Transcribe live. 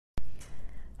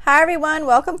Hi everyone,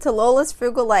 welcome to Lola's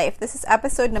Frugal Life. This is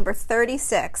episode number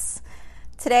 36.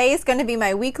 Today is going to be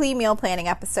my weekly meal planning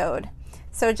episode.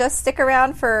 So just stick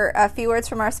around for a few words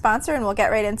from our sponsor and we'll get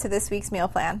right into this week's meal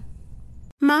plan.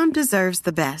 Mom deserves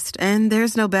the best, and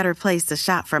there's no better place to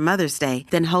shop for Mother's Day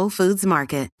than Whole Foods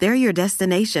Market. They're your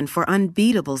destination for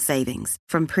unbeatable savings,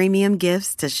 from premium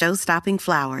gifts to show-stopping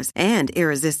flowers and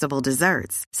irresistible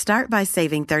desserts. Start by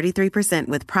saving 33%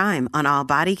 with Prime on all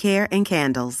body care and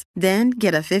candles. Then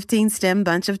get a 15-stem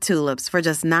bunch of tulips for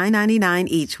just $9.99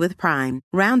 each with Prime.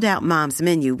 Round out Mom's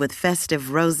menu with festive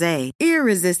rosé,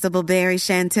 irresistible berry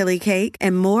chantilly cake,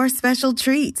 and more special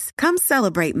treats. Come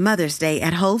celebrate Mother's Day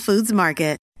at Whole Foods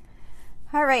Market.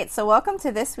 All right, so welcome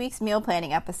to this week's meal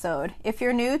planning episode. If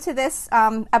you're new to this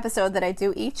episode that I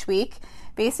do each week,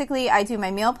 basically I do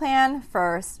my meal plan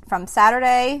from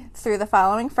Saturday through the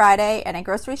following Friday, and I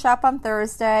grocery shop on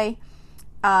Thursday.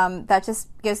 That just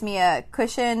gives me a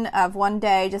cushion of one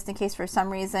day just in case for some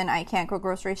reason I can't go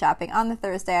grocery shopping on the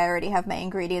Thursday. I already have my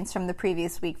ingredients from the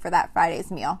previous week for that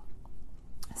Friday's meal.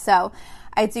 So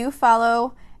I do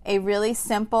follow a really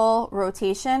simple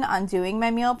rotation on doing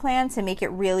my meal plan to make it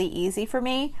really easy for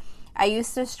me. I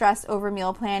used to stress over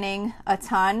meal planning a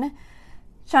ton,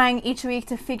 trying each week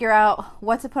to figure out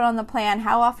what to put on the plan,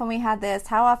 how often we had this,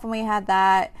 how often we had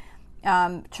that,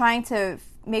 trying to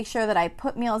make sure that I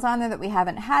put meals on there that we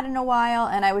haven't had in a while,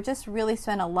 and I would just really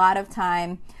spend a lot of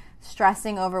time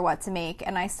stressing over what to make.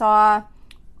 And I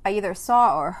either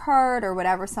saw or heard or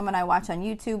whatever, someone I watch on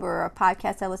YouTube or a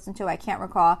podcast I listen to, I can't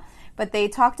recall, but they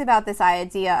talked about this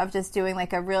idea of just doing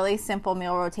like a really simple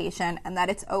meal rotation and that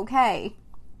it's okay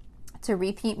to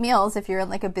repeat meals if you're in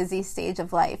like a busy stage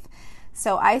of life.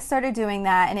 So I started doing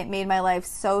that and it made my life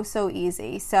so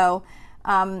easy. So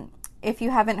if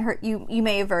you haven't heard, you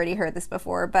may have already heard this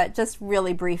before, but just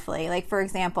really briefly, like for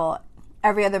example,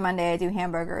 every other Monday I do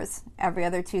hamburgers, every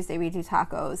other Tuesday we do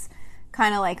tacos,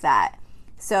 kind of like that.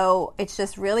 So it's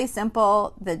just really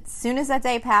simple. As soon as that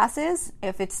day passes,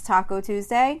 if it's Taco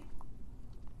Tuesday,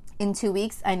 in 2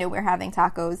 weeks, I know we're having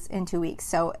tacos in 2 weeks.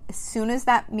 So as soon as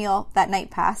that night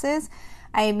passes,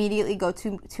 I immediately go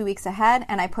 2 weeks ahead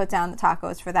and I put down the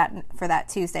tacos for that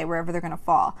Tuesday, wherever they're going to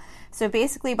fall. So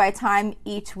basically by the time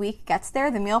each week gets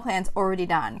there, the meal plan's already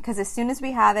done. Because as soon as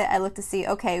we have it, I look to see,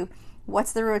 okay,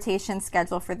 what's the rotation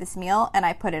schedule for this meal? And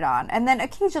I put it on. And then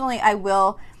occasionally I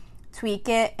will tweak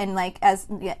it, and like as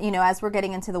we're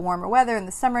getting into the warmer weather in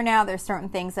the summer now, there's certain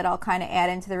things that I'll kind of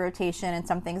add into the rotation and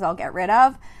some things I'll get rid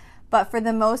of. But for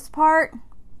the most part,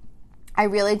 I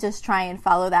really just try and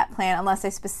follow that plan unless I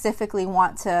specifically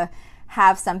want to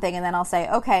have something, and then I'll say,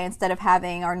 okay, instead of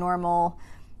having our normal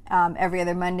every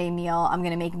other Monday meal, I'm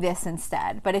going to make this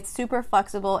instead. But it's super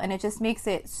flexible and it just makes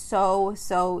it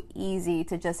so easy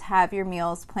to just have your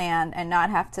meals planned and not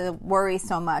have to worry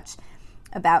so much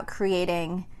about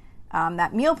creating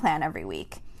that meal plan every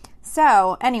week.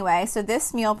 So anyway,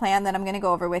 this meal plan that I'm going to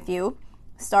go over with you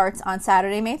starts on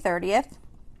Saturday, May 30th.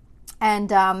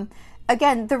 And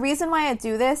again, the reason why I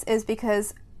do this is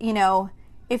because,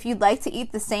 if you'd like to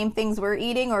eat the same things we're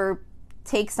eating or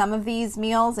take some of these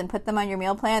meals and put them on your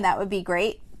meal plan, that would be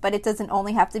great. But it doesn't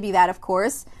only have to be that, of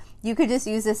course. You could just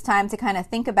use this time to kind of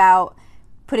think about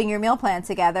putting your meal plan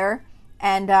together.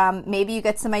 And maybe you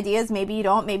get some ideas, maybe you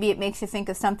don't. Maybe it makes you think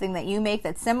of something that you make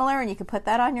that's similar and you could put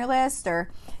that on your list, or,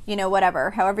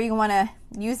 whatever. However you want to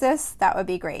use this, that would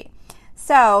be great.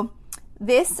 So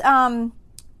this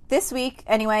week,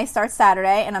 anyway, starts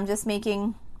Saturday, and I'm just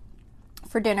making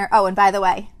for dinner. Oh, and by the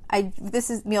way,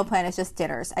 meal plan is just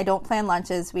dinners. I don't plan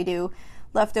lunches. We do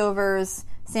leftovers,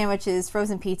 sandwiches,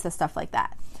 frozen pizza, stuff like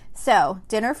that. So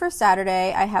dinner for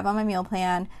Saturday, I have on my meal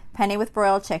plan, penne with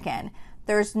broiled chicken.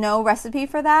 There's no recipe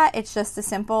for that. It's just a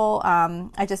simple,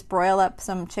 I just broil up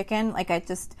some chicken. Like I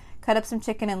just cut up some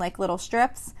chicken in like little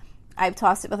strips. I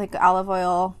toss it with like olive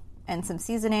oil and some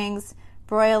seasonings,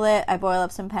 broil it. I boil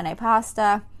up some penne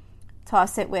pasta,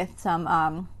 toss it with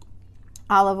some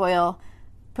olive oil,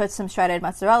 put some shredded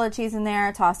mozzarella cheese in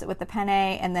there, toss it with the penne,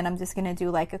 and then I'm just going to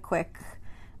do like a quick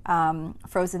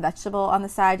frozen vegetable on the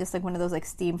side, just like one of those like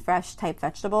steam fresh type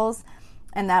vegetables,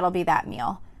 and that'll be that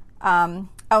meal. And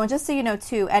just so you know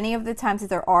too, any of the times that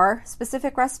there are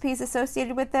specific recipes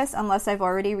associated with this, unless I've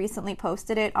already recently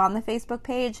posted it on the Facebook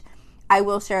page, I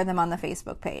will share them on the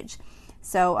Facebook page.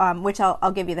 So, which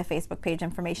I'll give you the Facebook page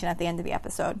information at the end of the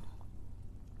episode.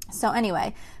 So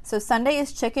anyway, Sunday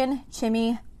is chicken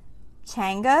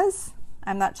chimichangas.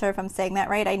 I'm not sure if I'm saying that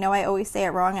right. I know I always say it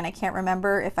wrong, and I can't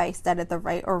remember if I said it the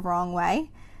right or wrong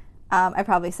way. I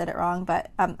probably said it wrong, but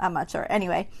I'm not sure.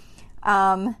 Anyway,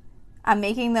 I'm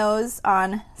making those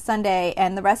on Sunday,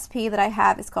 and the recipe that I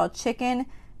have is called chicken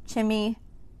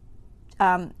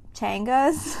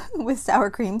chimichangas with sour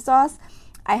cream sauce.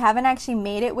 I haven't actually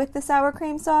made it with the sour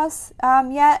cream sauce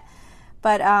yet,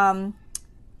 but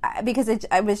because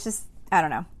I was just, I don't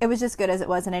know, it was just good as it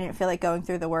was, and I didn't feel like going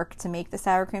through the work to make the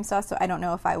sour cream sauce, so I don't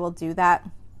know if I will do that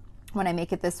when I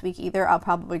make it this week either. I'll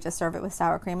probably just serve it with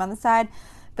sour cream on the side,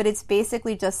 but it's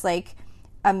basically just like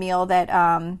a meal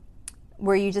that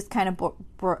where you just kind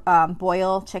of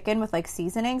boil chicken with like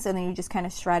seasonings, and then you just kind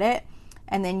of shred it,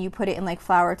 and then you put it in like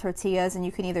flour tortillas, and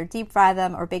you can either deep fry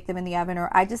them or bake them in the oven, or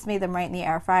I just made them right in the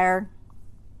air fryer,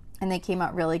 and they came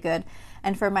out really good.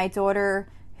 And for my daughter,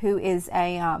 who is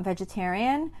a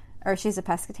vegetarian, or she's a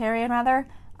pescatarian rather,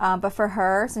 but for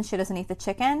her, since she doesn't eat the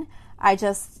chicken, I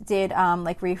just did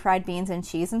like refried beans and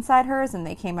cheese inside hers, and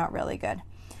they came out really good.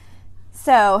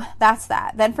 So that's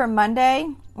that. Then for Monday,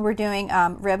 we're doing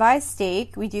ribeye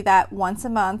steak. We do that once a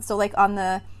month. So like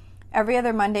every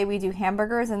other Monday we do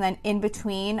hamburgers, and then in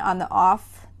between on the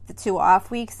 2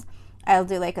 off weeks, I'll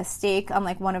do like a steak on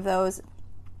like one of those,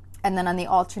 and then on the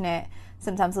alternate,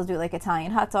 sometimes I'll do like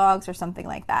Italian hot dogs or something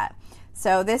like that.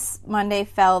 So this Monday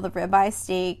fell the ribeye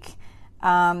steak,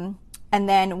 and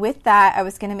then with that, I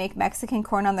was going to make Mexican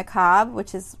corn on the cob,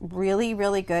 which is really,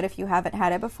 really good if you haven't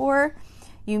had it before.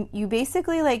 You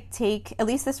basically like take, at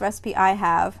least this recipe I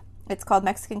have, it's called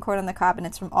Mexican corn on the cob, and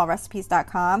it's from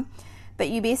allrecipes.com. But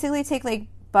you basically take like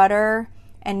butter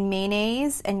and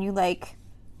mayonnaise, and you like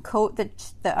coat the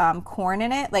corn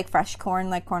in it, like fresh corn,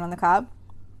 like corn on the cob,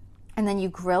 and then you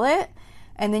grill it,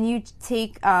 and then you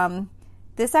take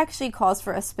this actually calls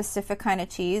for a specific kind of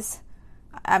cheese.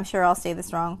 I'm sure I'll say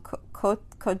this wrong.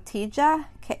 Cotija,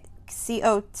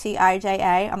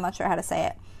 Cotija. I'm not sure how to say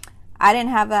it. I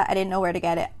didn't have that. I didn't know where to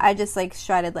get it. I just like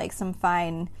shredded like some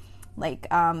fine like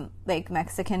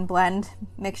Mexican blend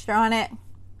mixture on it.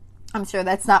 I'm sure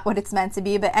that's not what it's meant to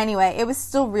be, but anyway, it was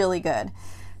still really good.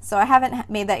 So I haven't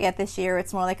made that yet this year.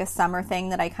 It's more like a summer thing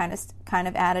that I kind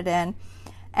of added in.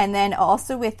 And then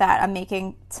also with that, I'm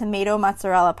making tomato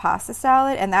mozzarella pasta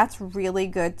salad, and that's really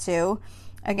good too.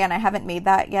 Again, I haven't made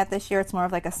that yet this year. It's more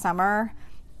of like a summer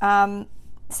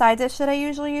side dish that I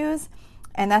usually use.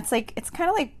 And that's like, it's kind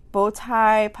of like bow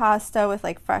tie pasta with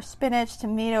like fresh spinach,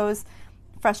 tomatoes,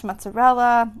 fresh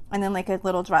mozzarella, and then like a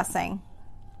little dressing.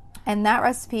 And that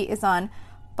recipe is on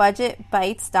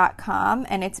budgetbites.com,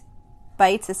 and it's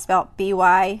bites is spelled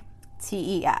Bytes,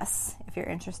 if you're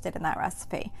interested in that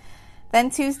recipe. Then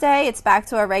Tuesday, it's back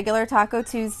to our regular Taco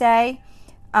Tuesday.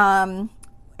 And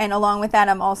along with that,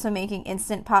 I'm also making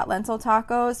instant pot lentil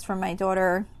tacos for my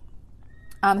daughter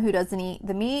who doesn't eat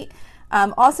the meat.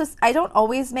 Also, I don't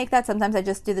always make that. Sometimes I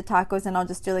just do the tacos, and I'll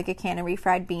just do like a can of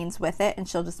refried beans with it, and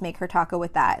she'll just make her taco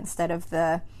with that instead of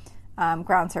the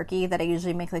ground turkey that I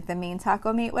usually make like the main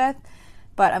taco meat with.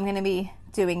 But I'm going to be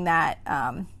doing that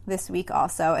this week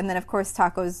also. And then, of course,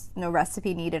 tacos, no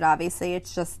recipe needed, obviously.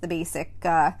 It's just the basic,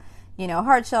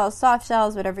 hard shells, soft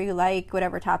shells, whatever you like,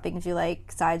 whatever toppings you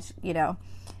like, sides,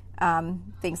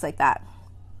 things like that.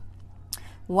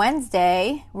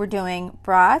 Wednesday, we're doing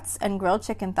brats and grilled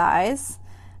chicken thighs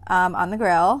on the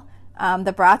grill.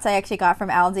 The brats I actually got from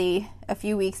Aldi a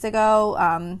few weeks ago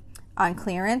on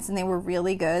clearance, and they were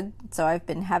really good. So I've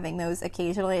been having those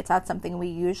occasionally. It's not something we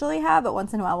usually have, but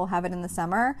once in a while we'll have it in the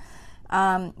summer. So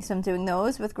I'm doing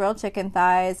those with grilled chicken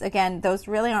thighs. Again, those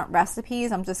really aren't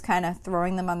recipes. I'm just kind of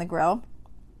throwing them on the grill.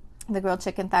 The grilled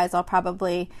chicken thighs, I'll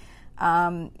probably,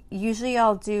 usually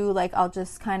I'll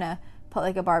just kind of put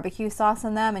like a barbecue sauce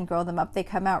in them and grill them up. They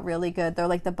come out really good. They're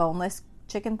like the boneless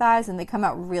chicken thighs, and they come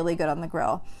out really good on the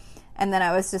grill. And then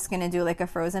I was just going to do like a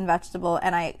frozen vegetable,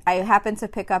 and I happened to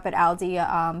pick up at Aldi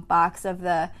a box of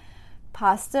the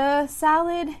pasta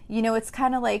salad. It's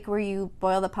kind of like where you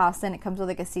boil the pasta and it comes with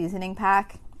like a seasoning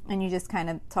pack, and you just kind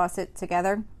of toss it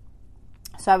together.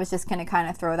 So I was just going to kind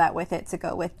of throw that with it to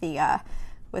go with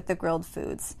the grilled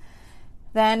foods.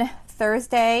 Then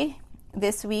Thursday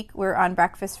this week we're on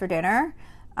breakfast for dinner.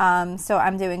 So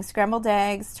I'm doing scrambled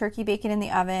eggs, turkey bacon in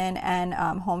the oven, and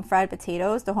home fried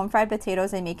potatoes. The home fried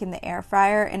potatoes I make in the air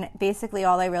fryer, and basically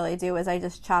all I really do is I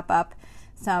just chop up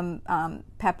some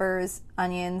peppers,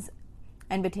 onions,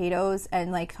 and potatoes,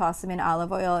 and like toss them in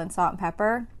olive oil and salt and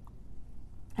pepper,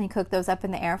 and cook those up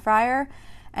in the air fryer.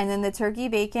 And then the turkey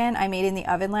bacon I made in the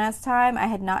oven last time. I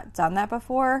had not done that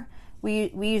before.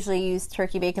 We usually use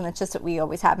turkey bacon. That's just what we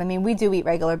always have. I mean, we do eat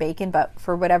regular bacon, but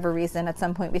for whatever reason, at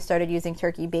some point we started using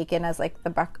turkey bacon as like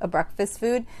a breakfast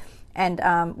food, and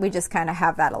we just kind of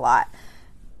have that a lot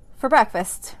for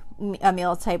breakfast, a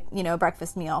meal type,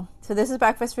 breakfast meal. So this is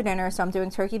breakfast for dinner. So I'm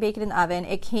doing turkey bacon in the oven.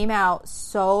 It came out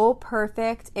so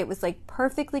perfect. It was like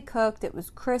perfectly cooked. It was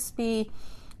crispy.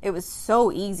 It was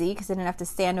so easy because I didn't have to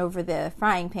stand over the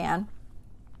frying pan.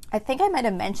 I think I might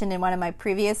have mentioned in one of my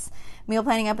previous meal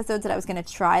planning episodes that I was going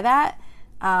to try that.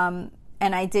 And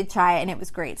I did try it and it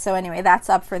was great. So anyway, that's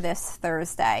up for this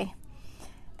Thursday.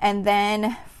 And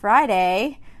then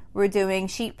Friday, we're doing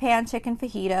sheet pan chicken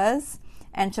fajitas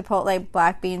and chipotle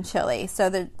black bean chili. So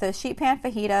the sheet pan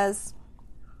fajitas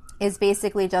is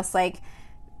basically just like,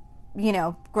 you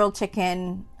know, grilled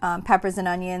chicken, peppers and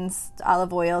onions,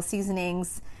 olive oil,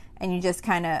 seasonings, and you just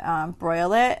kind of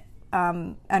broil it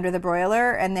under the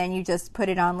broiler, and then you just put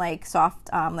it on like soft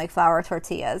like flour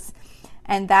tortillas.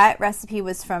 And that recipe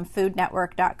was from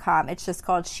foodnetwork.com. It's just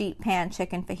called sheet pan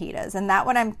chicken fajitas. And that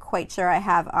one I'm quite sure I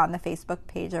have on the Facebook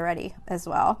page already as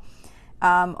well.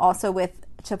 Also with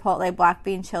chipotle black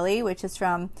bean chili, which is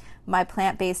from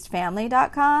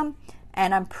myplantbasedfamily.com.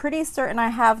 And I'm pretty certain I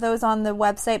have those on the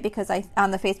website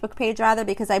on the Facebook page rather,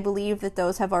 because I believe that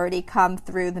those have already come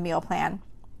through the meal plan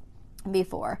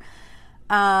before.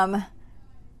 And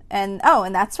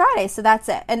that's Friday, so that's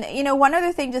it. And, you know, one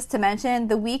other thing just to mention,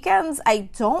 the weekends, I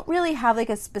don't really have like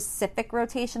a specific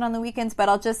rotation on the weekends, but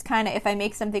I'll just kind of, if I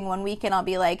make something one weekend, I'll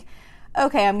be like,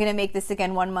 okay, I'm going to make this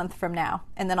again 1 month from now.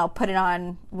 And then I'll put it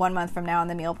on 1 month from now on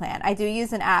the meal plan. I do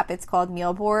use an app, it's called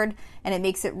Mealboard, and it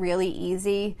makes it really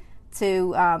easy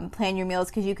to plan your meals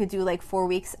because you could do like 4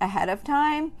 weeks ahead of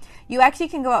time. You actually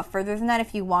can go out further than that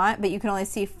if you want, but you can only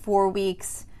see 4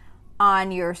 weeks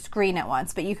on your screen at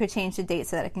once, but you could change the date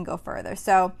so that it can go further.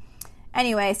 So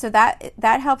anyway, so that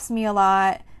helps me a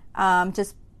lot.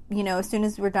 Just, you know, as soon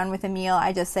as we're done with a meal,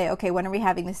 I just say, okay, when are we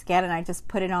having this again? And I just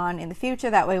put it on in the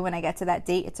future. That way, when I get to that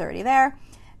date, it's already there.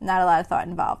 Not a lot of thought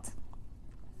involved.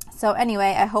 So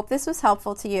anyway, I hope this was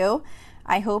helpful to you.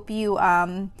 I hope you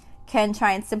can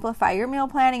try and simplify your meal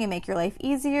planning and make your life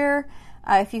easier.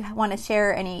 If you want to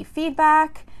share any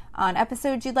feedback on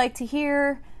episodes you'd like to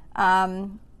hear,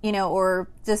 you know, or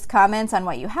just comments on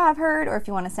what you have heard, or if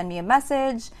you want to send me a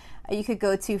message, you could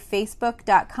go to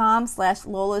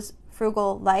facebook.com/Lola's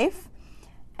Frugal Life,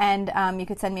 and you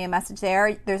could send me a message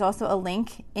there. There's also a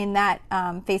link in that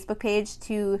Facebook page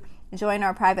to join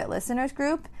our private listeners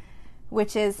group,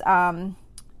 which is,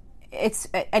 it's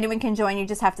anyone can join. You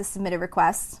just have to submit a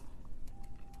request.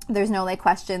 There's no like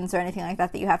questions or anything like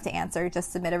that you have to answer.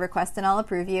 Just submit a request and I'll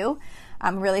approve you.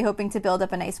 I'm really hoping to build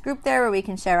up a nice group there where we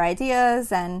can share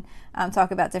ideas and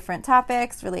talk about different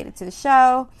topics related to the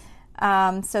show.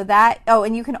 And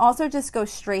you can also just go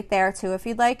straight there too if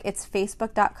you'd like. It's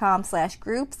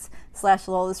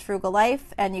facebook.com/groups/Lola's Frugal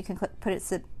Life, and you can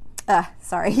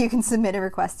you can submit a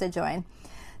request to join.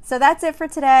 So that's it for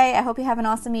today. I hope you have an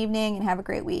awesome evening and have a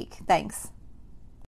great week. Thanks.